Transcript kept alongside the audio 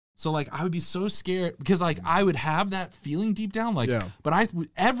So like I would be so scared because like I would have that feeling deep down, like, but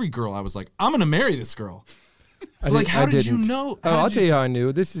every girl I was like, I'm gonna marry this girl. So like, how did you know? I'll tell you how I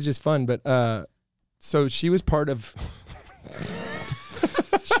knew. This is just fun, but so she was part of.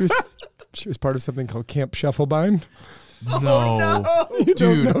 she was part of something called Camp Shufflebine. No.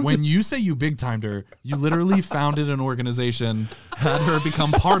 Dude, when you say you big timed her, you literally founded an organization, had her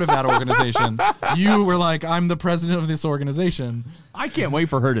become part of that organization. You were like, I'm the president of this organization. I can't wait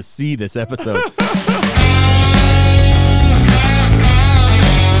for her to see this episode.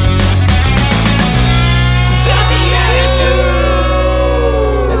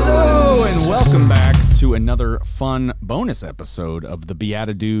 Hello and welcome back to another fun bonus episode of the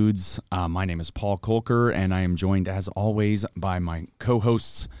Beatitudes. My name is Paul Kolker, and I am joined, as always, by my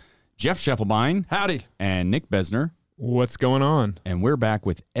co-hosts, Jeff Scheffelbein. Howdy. And Nick Besner. What's going on? And we're back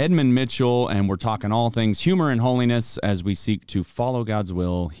with Edmund Mitchell, and we're talking all things humor and holiness as we seek to follow God's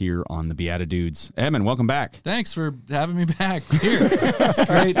will here on the Beatitudes. Edmund, welcome back. Thanks for having me back here. It's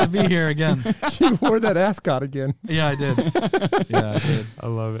great to be here again. You wore that ascot again. Yeah, I did. I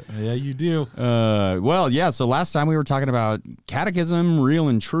love it. Yeah, you do. So last time we were talking about catechism, real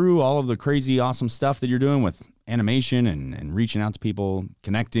and true, all of the crazy, awesome stuff that you're doing with animation and reaching out to people,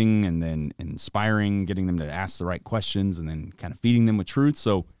 connecting, and then inspiring, getting them to ask the right questions, and then kind of feeding them with truth.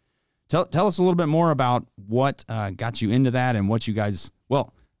 So tell us a little bit more about what got you into that and what you guys,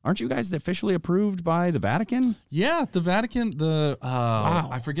 aren't you guys officially approved by the Vatican? Yeah, the Vatican, wow.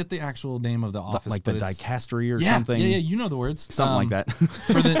 I forget the actual name of the office. Like the dicastery or something? Yeah, you know the words. Something like that.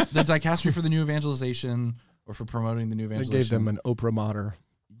 For the dicastery for the new evangelization, or for promoting the new evangelization. They gave them an OPRAH.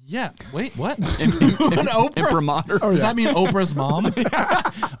 Yeah. Wait, what? An Oprah? Imprimatur. Does that mean Oprah's mom?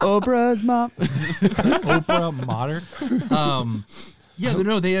 Oprah's mom. Oprah Mater.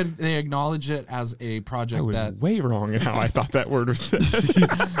 They acknowledge it as a project I was way wrong in how I thought that word was said.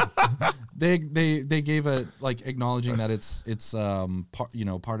 they gave a like acknowledging that it's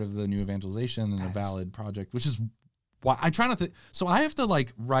part of the new evangelization and a valid project, which is why I try not to. So I have to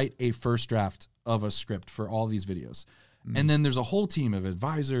like write a first draft of a script for all these videos. And then there's a whole team of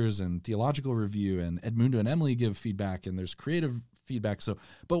advisors and theological review, and Edmund and Emily give feedback, and there's creative feedback.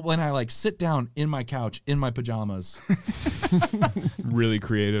 But when I like sit down in my couch in my pajamas, Really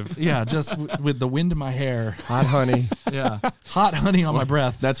creative. yeah, just with the wind in my hair, Hot honey. yeah, hot honey on my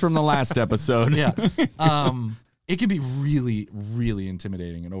breath. That's from the last episode. Yeah, it can be really, really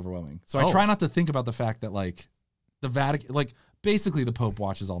intimidating and overwhelming. So I try not to think about the fact that like the Vatican, like. Basically, the Pope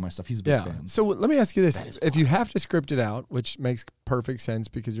watches all my stuff. He's a big fan. So let me ask you this. If you have to script it out, which makes perfect sense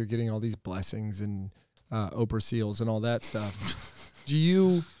because you're getting all these blessings and Oprah seals and all that stuff, do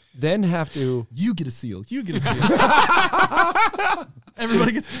you then have to... You get a seal. You get a seal.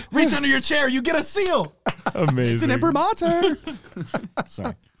 Everybody gets... Reach under your chair. You get a seal. Amazing. It's an imprimatur.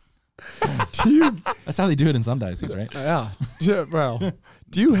 Sorry. Do you... That's how they do it in some dioceses, right? Yeah. Well,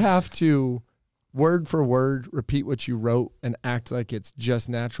 do you have to... word for word, repeat what you wrote and act like it's just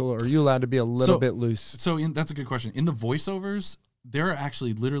natural, or are you allowed to be a little bit loose? So that's a good question. In the voiceovers, there are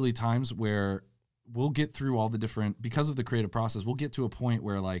actually literally times where we'll get through all the different, because of the creative process, we'll get to a point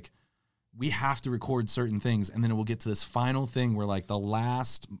where like we have to record certain things, and then it will get to this final thing where like the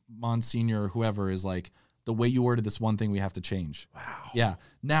last Monsignor or whoever is like, the way you worded this one thing we have to change. Wow. Yeah.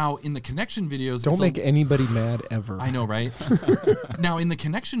 Now in the connection videos, don't make anybody mad ever. I know, right? Now in the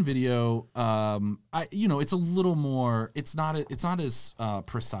connection video, it's a little more. It's not as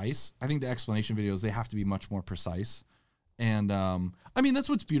precise. I think the explanation videos, they have to be much more precise. And I mean that's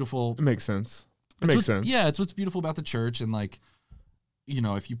what's beautiful. It makes sense. Yeah, it's what's beautiful about the church, and like,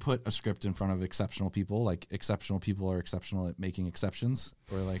 if you put a script in front of exceptional people, like exceptional people are exceptional at making exceptions,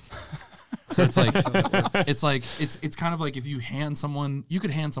 or like, so it's like, it's kind of like if you could hand someone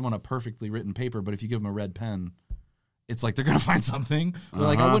a perfectly written paper, but if you give them a red pen, it's like they're going to find something. Or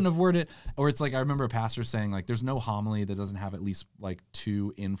like, I wouldn't have worded it. Or it's like, I remember a pastor saying like, there's no homily that doesn't have at least like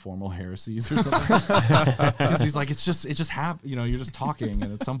 2 informal heresies or something. Because he's like, it's just you're just talking,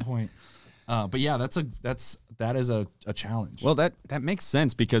 and at some point, but yeah, that is a challenge. Well, that makes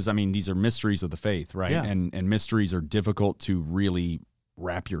sense because, I mean, these are mysteries of the faith, right? Yeah. And mysteries are difficult to really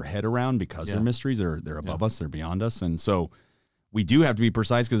wrap your head around because they're mysteries. They're above us. They're beyond us. And so we do have to be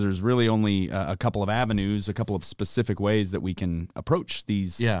precise because there's really only a couple of avenues, a couple of specific ways that we can approach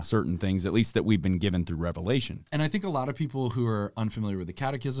these certain things, at least that we've been given through revelation. And I think a lot of people who are unfamiliar with the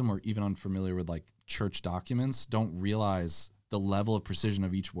catechism or even unfamiliar with like church documents don't realize the level of precision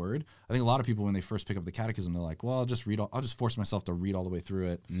of each word. I think a lot of people, when they first pick up the catechism, they're like, well, I'll just force myself to read all the way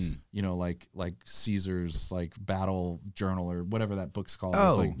through it. You know, like Caesar's like battle journal or whatever that book's called. Oh,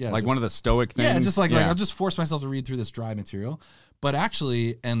 it's like, like just, one of the Stoic things. Yeah, just like I'll just force myself to read through this dry material. But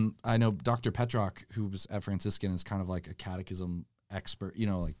actually, and I know Dr. Petrock, who was at Franciscan, is kind of like a catechism expert, you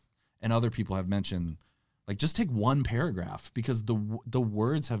know, like, and other people have mentioned, like, just take one paragraph, because the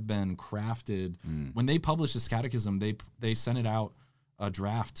words have been crafted. When they published this catechism, they sent it out, a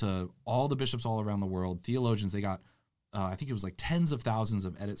draft, to all the bishops all around the world, theologians. They got, I think it was like tens of thousands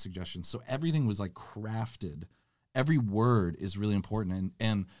of edit suggestions. So everything was like crafted. Every word is really important.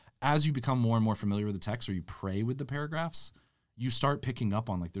 And as you become more and more familiar with the text, or you pray with the paragraphs, you start picking up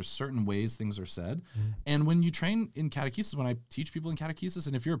on, like, there's certain ways things are said. And when you train in catechesis, when I teach people in catechesis,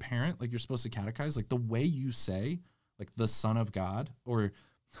 and if you're a parent, like, you're supposed to catechize, like, the way you say, like, the Son of God, or,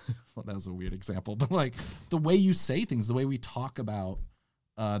 well, that was a weird example, but like the way you say things, the way we talk about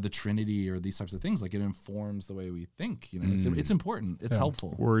the Trinity or these types of things, like, it informs the way we think, you know, it's important. It's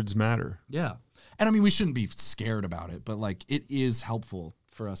helpful. Words matter. Yeah. And I mean, we shouldn't be scared about it, but like, it is helpful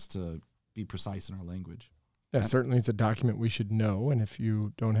for us to be precise in our language. Yeah, certainly it's a document we should know. And if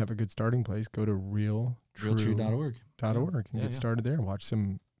you don't have a good starting place, go to realtrue.org. .org and get started there and watch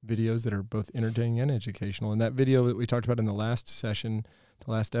some videos that are both entertaining and educational. And that video that we talked about in the last session,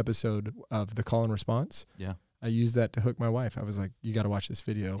 the last episode of the call and response, I used that to hook my wife. I was like, you got to watch this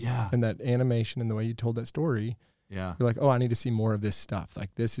video. Yeah. And that animation and the way you told that story, you're like, oh, I need to see more of this stuff.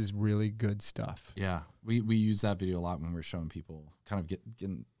 Like, this is really good stuff. Yeah. We use that video a lot when we're showing people, kind of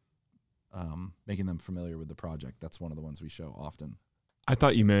getting making them familiar with the project. That's one of the ones we show often. I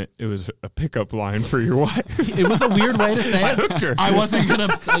thought you meant it was a pickup line for your wife. It was a weird way to say it. I hooked her. I wasn't going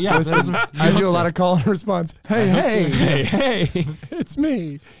to. Yeah, listen, I do a lot of call and response. Hey, it's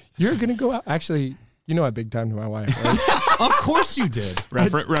me. You're going to go out. Actually, you know I big time to my wife, right? Of course you did.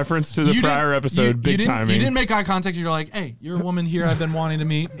 Reference to the prior episode, big timing. You didn't make eye contact. You're like, hey, you're a woman here I've been wanting to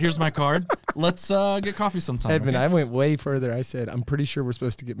meet. Here's my card. Let's get coffee sometime. Edmund, okay? I went way further. I said, I'm pretty sure we're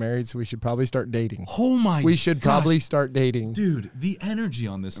supposed to get married, so we should probably start dating. Oh my We should probably start dating. Dude, the energy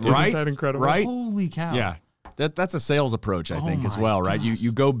on this. Right? Isn't that incredible? Right? Holy cow. Yeah. That's a sales approach, I think, as my well, right? gosh.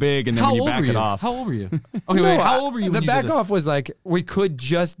 You go big, and then when you back it off. How old were you? Okay, wait. How old were you when The you back did this? off was like, we could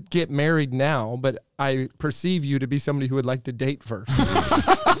just get married now, but I perceive you to be somebody who would like to date first.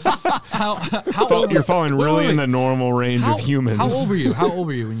 How old? You're falling really in the normal range of humans. How old were you? How old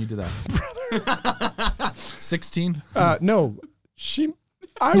were you when you did that? 16? No,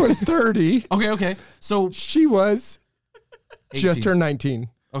 I was 30. Okay. So She was 18. just turned 19.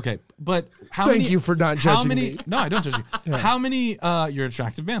 Okay, but how Thank many? you for not how judging many? me. No, I don't judge you. How many? You're an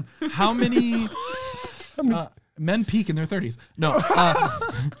attractive man. How many? Men peak in their 30s. No.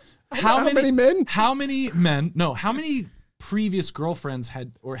 How many men? How many men? No. How many previous girlfriends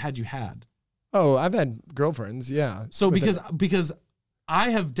had you had? Oh, I've had girlfriends, yeah. So With because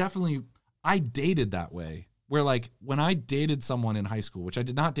I have definitely dated that way, where like when I dated someone in high school, which I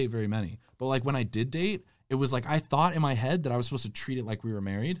did not date very many, but like when I did date, it was like I thought in my head that I was supposed to treat it like we were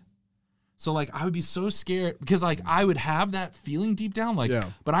married. So like I would be so scared because like I would have that feeling deep down, like,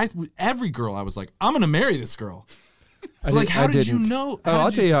 but every girl I was like, I'm gonna marry this girl. So like, how did you know?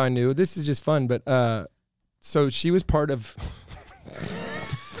 I'll tell you how I knew. This is just fun, but so she was part of.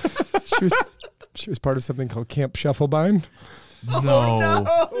 She was part of something called Camp Shufflebine.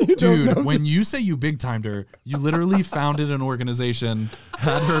 No. Dude, when you say you big timed her, you literally founded an organization,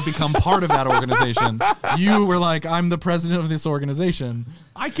 had her become part of that organization. You were like, I'm the president of this organization.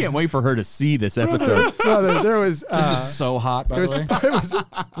 I can't wait for her to see this episode. Brother, there was. This is so hot, by the way.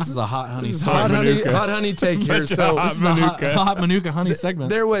 This is a hot honey segment. Hot honey take here. So This is the hot Manuka honey segment.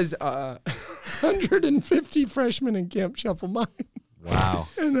 there was 150 freshmen in Camp Shufflebine. Wow.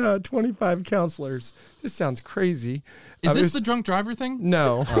 And 25 counselors. This sounds crazy. Is this the drunk driver thing?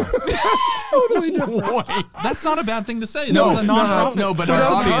 No. That's totally different. That's not a bad thing to say. No, That was a nonprofit. No, but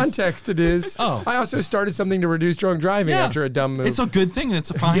Without our audience. context, it is. Oh. I also started something to reduce drunk driving after a dumb move. It's a good thing, and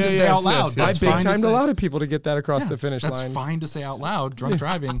it's fine to say out loud. I That's big fine to timed a say. lot of people to get that across the finish That's line. fine to say out loud. Drunk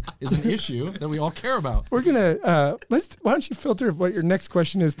driving is an issue that we all care about. We're gonna why don't you filter what your next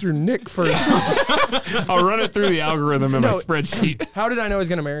question is through Nick first? I'll run it through the algorithm in my No. spreadsheet. How did I know I was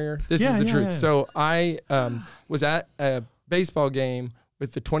gonna marry her? This is the truth. yeah. So I was at a baseball game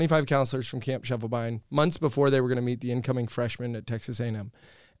with the 25 counselors from Camp Shufflebine months before they were going to meet the incoming freshmen at Texas A&M,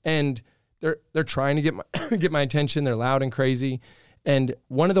 and they're trying to get my attention. They're loud and crazy, and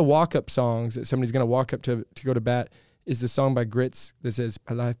one of the walk-up songs that somebody's going to walk up to go to bat is the song by Grits that says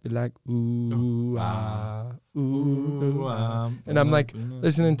 "My life be like ooh ah ooh ah," and I'm like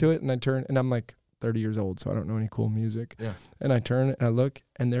listening to it, and I turn and I'm like, 30 years old, so I don't know any cool music. Yeah. And I turn and I look,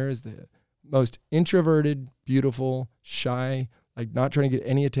 and there is the most introverted, beautiful, shy, like not trying to get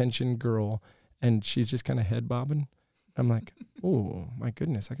any attention girl, and she's just kind of head bobbing. I'm like, oh my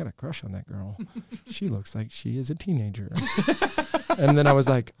goodness, I got a crush on that girl. She looks like she is a teenager. And then I was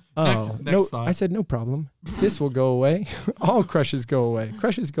like, oh, next thought. I said, no problem. This will go away. All crushes go away.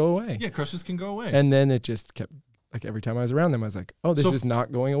 Crushes go away. Yeah, crushes can go away. And then it just kept, like every time I was around them, I was like, oh, this So is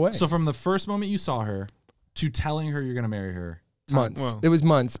not going away. So from the first moment you saw her to telling her you're going to marry her. Months. Well. It was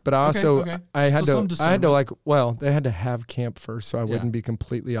months, but I also Okay. I had So some to they had to have camp first, so I Yeah. wouldn't be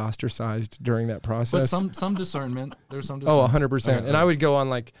completely ostracized during that But process. some discernment. There's some Oh, discernment. 100%. Okay. And I would go on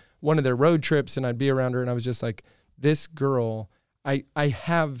like one of their road trips, and I'd be around her, and I was just like, this girl, I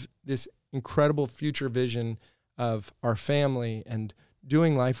have this incredible future vision of our family and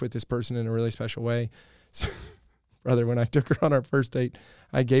doing life with this person in a really special way. So, brother, when I took her on our first date,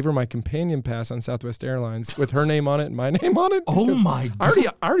 I gave her my companion pass on Southwest Airlines with her name on it and my name on it. Oh because my I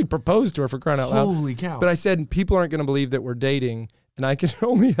already proposed to her, for crying out loud. Holy cow. But I said, people aren't going to believe that we're dating, and I can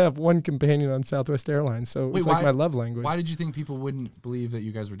only have one companion on Southwest Airlines. So it was Wait, like my love language. Why did you think people wouldn't believe that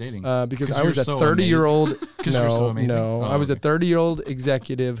you guys were dating? Because 'Cause I was you're a so 30-year-old. 'Cause you're so amazing? Oh, I was a okay. 30-year-old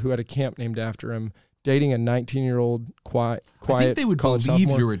executive who had a camp named after him, dating a 19-year-old quiet. I think they would college believe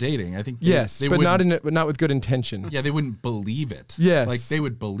sophomore. you were dating. I think Yes, they but wouldn't- not with good intention. Yeah, they wouldn't believe it. Yes. Like they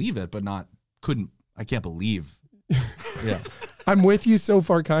would believe it, but couldn't. I can't believe. Yeah. I'm with you so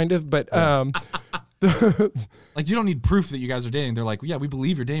far, kind of, but Like you don't need proof that you guys are dating. They're like, yeah, we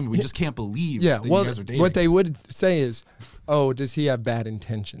believe you're dating, but we just can't believe yeah. that Well, you guys are dating. what they would say is, "Oh, does he have bad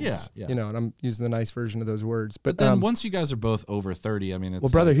intentions?" Yeah. You know, and I'm using the nice version of those words. But But then once you guys are both over 30, I mean, it's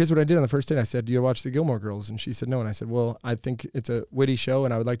well, brother, like, here's what I did on the first date. I said, "Do you watch the Gilmore Girls?" And she said, "No." And I said, "Well, I think it's a witty show,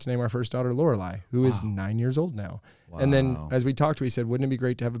 and I would like to name our first daughter Lorelai, who is 9 years old now." And then wow. as we talked, we said, "Wouldn't it be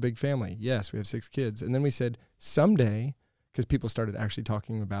great to have a big family?" Yes, we have 6 kids. And then we said, someday, because people started actually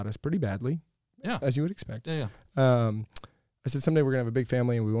talking about us pretty badly, Yeah. as you would expect. yeah. I said, someday we're going to have a big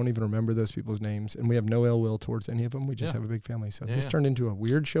family, and we won't even remember those people's names, and we have no ill will towards any of them. We just Yeah. have a big family. So Yeah, this yeah. turned into a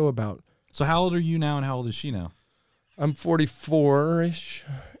weird show about, So how old are you now, and how old is she now? I'm 44-ish,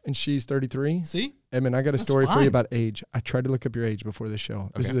 and she's 33. See, Edmund, I got a That's story for fine. you about age. I tried to look up your age before this show.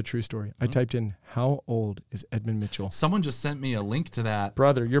 This Okay. is a true story. I typed in, how old is Edmund Mitchell? someone just sent me a link to that.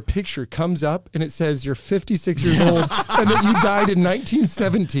 Brother, your picture comes up and it says you're 56 years old and that you died in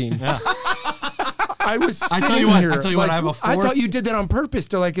 1917. Yeah. I was I tell sitting you what, here, I tell you what, like, I have a I force- thought you did that on purpose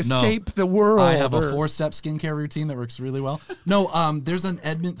to like escape the world. I have a or- 4-step skincare routine that works really well. No, there's an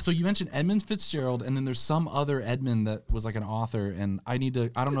Edmund. So you mentioned Edmund Fitzgerald, and then there's some other Edmund that was like an author, and I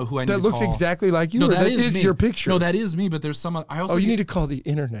don't know who I need that to looks call. exactly like you. No, or that is me. your picture. No, that is me, but there's some. I also oh, you get- need to call the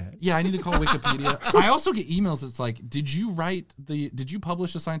internet. Yeah, I need to call Wikipedia. I also get emails that's like, did you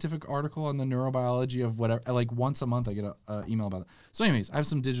publish a scientific article on the neurobiology of whatever? Like once a month I get an email about it. So anyways, I have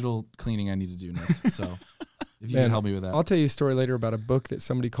some digital cleaning I need to do now. So if you Man, can help me with that. I'll tell you a story later about a book that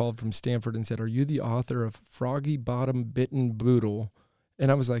somebody called from Stanford and said, "Are you the author of Froggy Bottom Bitten Boodle?" And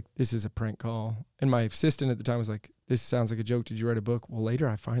I was like, this is a prank call. And my assistant at the time was like, this sounds like a joke. Did you write a book? Well, later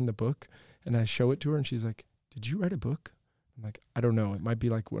I find the book and I show it to her and she's like, did you write a book? I'm like, I don't know. It might be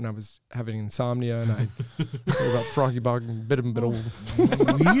like when I was having insomnia and I wrote about Froggy Bottom Bitten Boodle.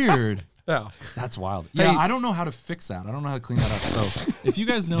 Weird. Yeah. That's wild. Yeah, Hey. I don't know how to fix that. I don't know how to clean that up. So if you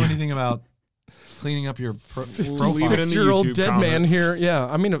guys know anything about cleaning up your Leave it in profile, the 56-year-old YouTube dead man comments. here. Yeah.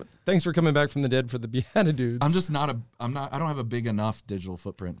 I mean, thanks for coming back from the dead for the Beatitudes. I don't have a big enough digital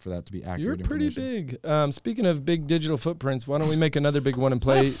footprint for that to be accurate. You're pretty information. big. Speaking of big digital footprints, why don't we make another big one and Is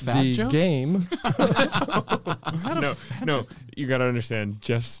that play a fat the joke? game? No, you got to understand.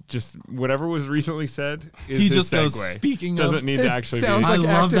 Just whatever was recently said is He his just goes, segue. speaking of- Doesn't need It to actually be. sounds I like love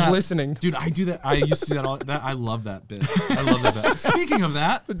active that. listening. Dude, I do that. I used to do that all. I love that bit. I love that bit. Speaking of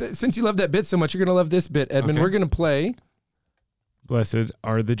that, But since you love that bit so much, you're going to love this bit, Edmund. Okay. We're going to play. Blessed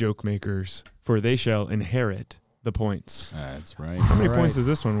are the joke makers, for they shall inherit the points. That's right. How many All points right. is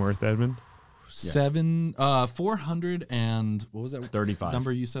this one worth, Edmund? 400 and what was that 35.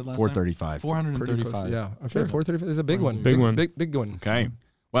 number you said last 435. time? Pretty close. 435. Yeah. Okay. Fair enough. 435 is a big one. Big one. Big one. Okay.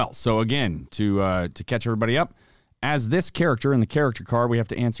 Well, so again, to catch everybody up, as this character in the character card, we have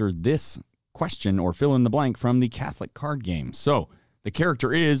to answer this question or fill in the blank from the Catholic card game. So the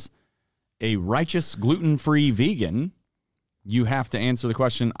character is a righteous, gluten-free vegan. You have to answer the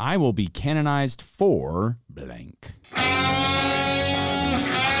question, I will be canonized for blank.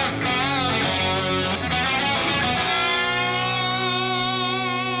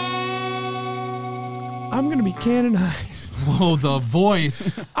 I'm going to be canonized. Whoa, the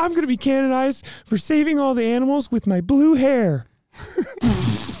voice. I'm going to be canonized for saving all the animals with my blue hair.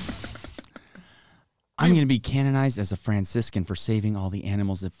 I'm going to be canonized as a Franciscan for saving all the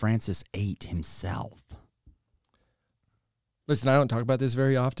animals that Francis ate himself. Listen, I don't talk about this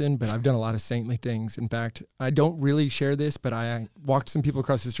very often, but I've done a lot of saintly things. In fact, I don't really share this, but I walked some people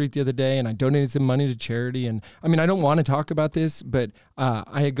across the street the other day, and I donated some money to charity. And I mean, I don't want to talk about this, but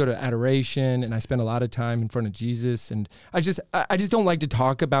I go to adoration, and I spend a lot of time in front of Jesus. And I just don't like to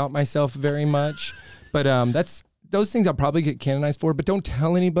talk about myself very much. But that's those things I'll probably get canonized for. But don't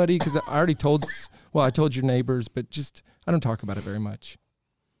tell anybody, because I already told. Well, I told your neighbors, but just I don't talk about it very much.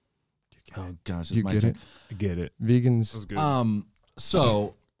 Oh gosh, You get it? I get it. Vegans. That was good.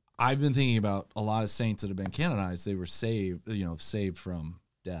 So I've been thinking about a lot of saints that have been canonized. They were saved from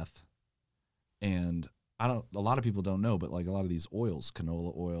death. And a lot of people don't know, but like a lot of these oils,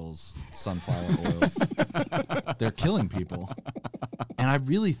 canola oils, sunflower oils, they're killing people. And I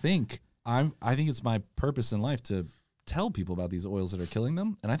really think I think it's my purpose in life to tell people about these oils that are killing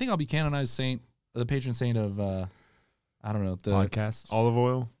them. And I think I'll be canonized the patron saint of I don't know, the Podcast. Olive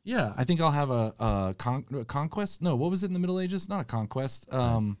oil. Yeah, I think I'll have a conquest. No, what was it in the Middle Ages? Not a conquest.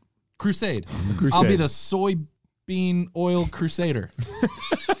 Crusade. I'll be the soybean oil crusader.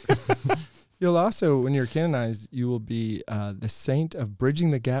 You'll also, when you're canonized, you will be the saint of bridging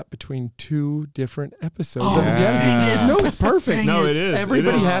the gap between two different episodes. Oh, of the Beatitudes. dang it. No, it's perfect. Dang No, it. it is.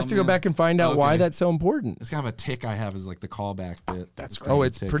 Everybody It is. has to go back and find out why Okay. that's so important. It's kind of a tick I have is like the callback bit. That's great. Oh,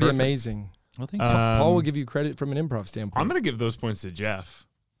 it's pretty amazing. Well, thank you. Paul will give you credit from an improv standpoint. I'm going to give those points to Jeff.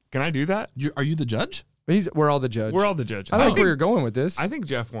 Can I do that? Are you the judge? But we're all the judge. We're all the judge. I like think, where you're going with this. I think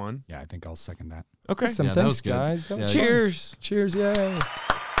Jeff won. Yeah, I think I'll second that. Okay. Some Yeah, that thanks, was good. guys. That was Yeah, fun. Cheers. Cheers, yay.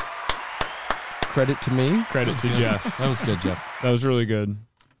 Credit to me. Credit to Jeff. That was good, Jeff. That was really good.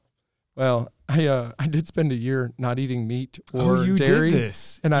 Well, I did spend a year not eating meat or you dairy. did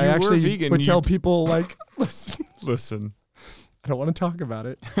this. And I You were actually vegan. would tell people, like, listen, Listen. I don't want to talk about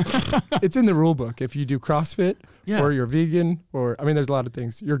it. It's in the rule book. If you do CrossFit Yeah. or you're vegan or, I mean, there's a lot of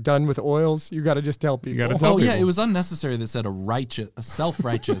things. You're done with oils. You got to just tell people. gotta tell Oh yeah, people. it was unnecessary that said a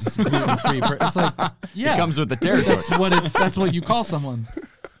self-righteous, gluten-free. It's like, yeah, It comes with the territory. That's what you call someone.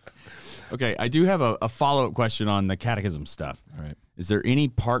 Okay, I do have a follow-up question on the catechism stuff. All right. Is there any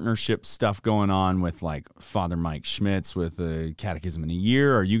partnership stuff going on with like Father Mike Schmitz with the Catechism in a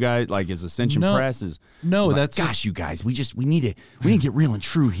Year? Are you guys like is Ascension No. Press is No, like, that's gosh, just- you guys, we need to get real and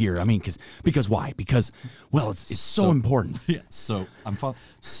true here. I mean, because why? Because well, it's so important. Yeah. So I'm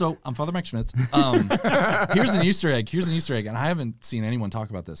Father Mike Schmitz. Here's an Easter egg. And I haven't seen anyone talk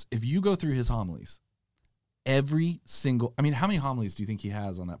about this. If you go through his homilies, every single, I mean, how many homilies do you think he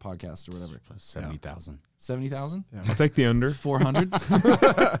has on that podcast or whatever? 70,000. 70,000? I'll take the under. 400?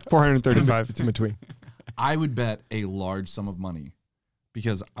 435. It's in between. I would bet a large sum of money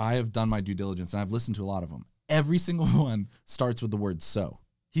because I have done my due diligence and I've listened to a lot of them. Every single one starts with the word so.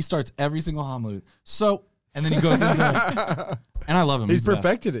 He starts every single homily with so, and then he goes into it. And I love him. He's the best.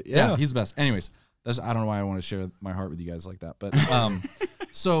 perfected it. Yeah. He's the best. Anyways, I don't know why I want to share my heart with you guys like that. But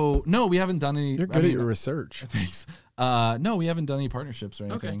so, no, we haven't done any. You're good at your research. Thanks. No, we haven't done any partnerships or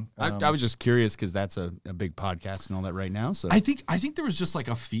anything. I was just curious because that's a big podcast and all that right now. So I think there was just like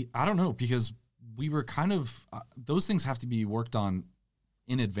a fee. I don't know, because we were kind of those things have to be worked on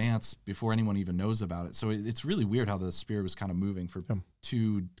in advance before anyone even knows about it. So it's really weird how the Spirit was kind of moving for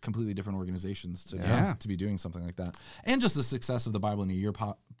two completely different organizations to be doing something like that, and just the success of the Bible in a Year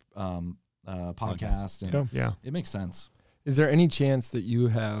podcast. And Yeah. it makes sense. Is there any chance that you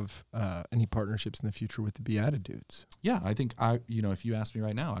have any partnerships in the future with the Beatitudes? Yeah, I think if you asked me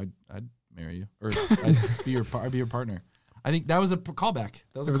right now, I'd marry you or I'd be your partner. I think that was a callback.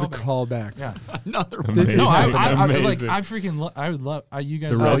 It was a callback. Yeah. another This is No, I like Amazing. I freaking I would love you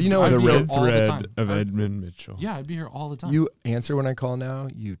guys. The are red, awesome. you know I'd what, be the here red all the thread time. of Edmund Mitchell. Yeah, I'd be here all the time. You answer when I call now.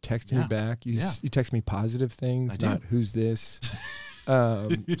 You text me Yeah. back. You Yeah. you text me positive things, I do. not who's this.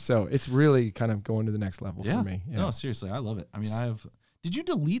 So it's really kind of going to the next level for me. Yeah. No, seriously, I love it. I mean, did you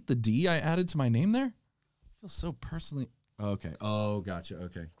delete the D I added to my name there? I feel so personally. Okay. Oh, gotcha.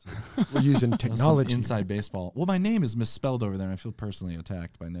 Okay. We're using That was some technology. inside baseball. Well, my name is misspelled over there, and I feel personally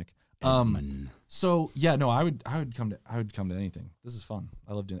attacked by Nick. Edmund. So yeah, no, I would come to anything. This is fun.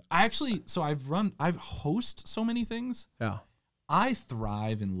 I love doing it. I've host so many things. Yeah. I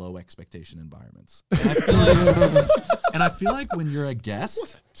thrive in low expectation environments. And I feel like when you're a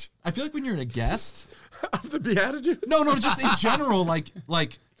guest, of The Beatitudes? no, just in general, like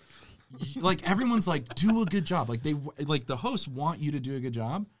everyone's like, do a good job. Like the hosts want you to do a good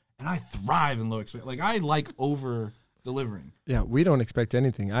job, and I thrive in low expectation. Like I like over delivering. Yeah, we don't expect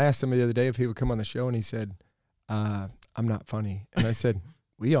anything. I asked somebody the other day if he would come on the show, and he said, I'm not funny. And I said,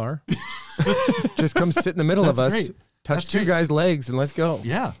 we are. Just come sit in the middle of That's us. great. touch That's two great. guys' legs and let's go.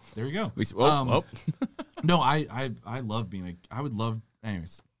 Yeah, there you go. No, I love being I would love,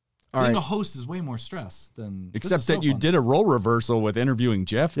 anyways. All Being right. a host is way more stress than Except this is that so you fun. did a role reversal with interviewing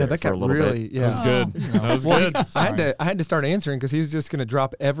Jeff Yeah, there that for a got little really, bit. yeah. That was good. you know. That was Well, good. I had to start answering because he was just going to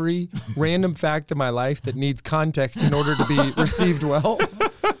drop every random fact of my life that needs context in order to be received well.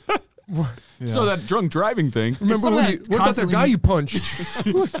 So that drunk driving thing. Remember some of when that you, what about that constantly- guy you punched?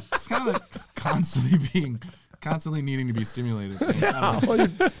 It's kind of constantly needing to be stimulated. Well,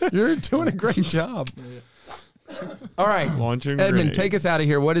 you're doing a great job. All right, Launching Edmund, grenades. take us out of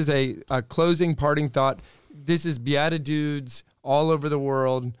here. What is a closing parting thought? This is Beatitudes all over the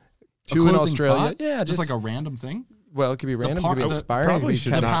world. Two in closing Australia. thought? Yeah, just like a random thing. well, it could be random. par- It could be the- inspiring. Probably it could should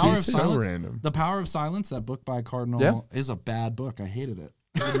be The not Power be of so Silence. random. The Power of Silence, that book by Cardinal, Yeah. is a bad book. I hated it.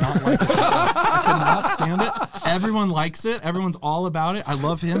 I did not like it. I could not stand it. Everyone likes it. Everyone's all about it. I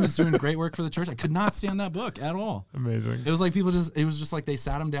love him. He's doing great work for the church. I could not stand that book at all. Amazing. It was like it was just like they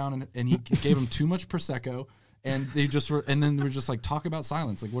sat him down and he gave him too much Prosecco. And they just were, and then they were just like, talk about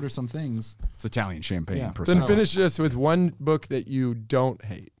silence. Like, what are some things? It's Italian champagne. Yeah. per Then se. finish us with one book that you don't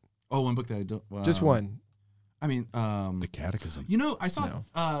hate. Oh, one book that I don't. Just one. I mean, The Catechism. you know, I saw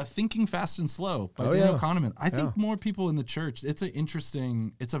Thinking Fast and Slow by Oh, Daniel yeah. Kahneman. I think Yeah. more people in the church. It's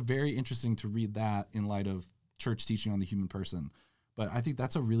a very interesting to read that in light of church teaching on the human person. But I think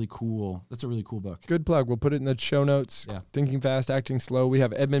that's a really cool book. Good plug. We'll put it in the show notes. Yeah. Thinking Fast, Acting Slow. We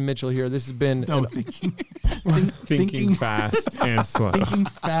have Edmund Mitchell here. This has been No, Thinking fast and slow. Thinking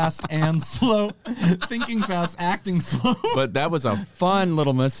fast and slow. Thinking fast, acting slow. But that was a fun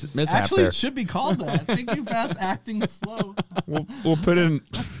little mishap Actually, there. it should be called that. Thinking fast, acting slow. We'll put it in.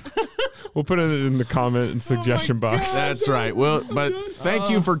 We'll put it in the comment and suggestion box. That's right. Well, but thank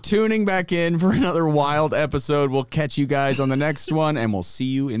you for tuning back in for another wild episode. We'll catch you guys on the next one, and we'll see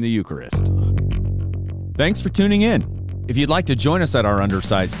you in the Eucharist. Thanks for tuning in. If you'd like to join us at our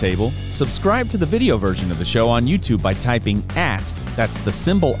undersized table, subscribe to the video version of the show on YouTube by typing @ that's the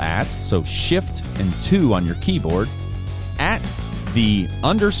symbol @ so shift and 2 on your keyboard,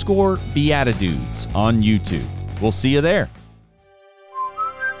 @the_Beatitudes on YouTube. We'll see you there.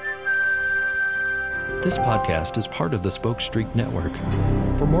 This podcast is part of the Spoke Street Network.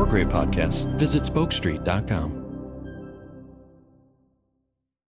 For more great podcasts, visit spokestreet.com.